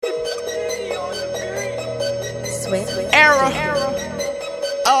Era,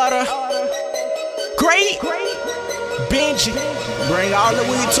 Utter, Great, Benji, bring all the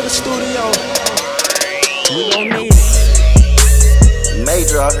weed to the studio. We gon' need it.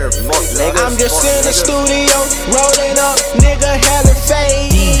 Major out here, fuck niggas. I'm just in the studio, rolling up, nigga, hella fade.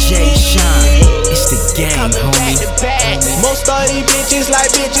 DJ Shine, it's the gang, Coming homie. back to back. Most of these bitches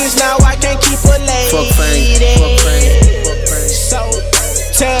like bitches, now I can't keep a lady. Fuck fame, fuck fame, fuck fame. So,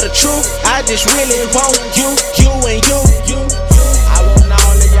 tell the truth, I just really want you and you. I want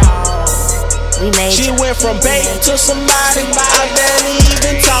all of y'all. She went from babe to somebody I barely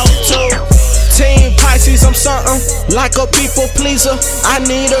even talk to. Team Pisces, I'm something like a people pleaser. I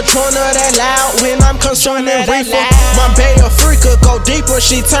need a joiner that loud when I'm consuming reefer. My bae a freaker, go deeper,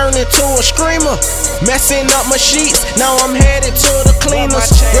 she turn into a screamer. Messing up my sheets, now I'm headed to the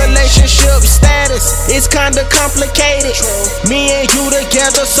cleaners. Relationship status, it's kinda complicated. Me and you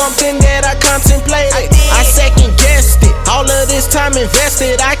together, something that I contemplated. I second guessed it, all of this time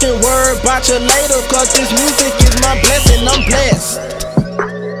invested. I can worry about you later, cause this music is my blessing, I'm blessed.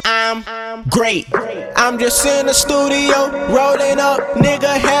 I'm great. I'm just in the studio, rolling up,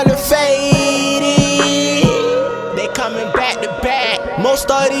 nigga, hella faded. They coming back to back. Most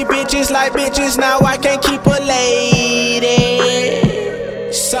of these bitches like bitches, now I can't keep a lady.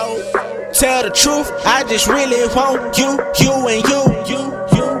 So, tell the truth, I just really want you and you.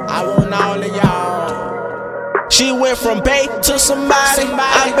 I want all of y'all. She went from bae to somebody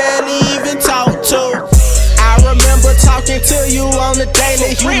I barely even talk to. I remember talking to you on the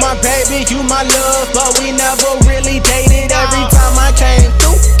daily. You my baby, you my love, but we never really dated. Every time I came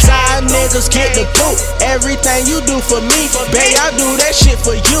through, side niggas get the boot. Everything you do for me, babe, I do that shit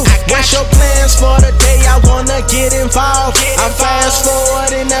for you. What's your plans for the day? I wanna get involved. I'm fast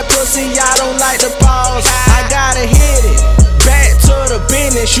forwarding that pussy, I don't like to pause. I gotta hit it. Back to the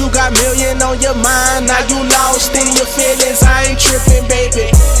business, you got million on your mind. Now you lost in your feelings, I ain't tripping, baby.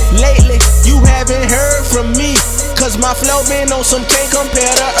 Lately, you haven't heard from me, cause my flow been on some can't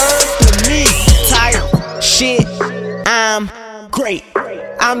compare the earth to me. Tired, shit, I'm great.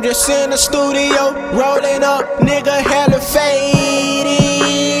 I'm just in the studio, rolling up, nigga, hella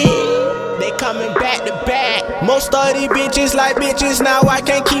faded. They coming back to back. Most of these bitches like bitches, now I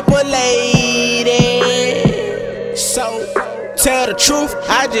can't keep a lady. So, tell the truth,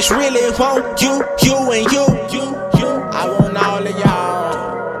 I just really want you and you. I want all of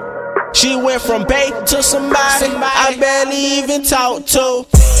y'all. She went from bae to somebody I barely even talk to.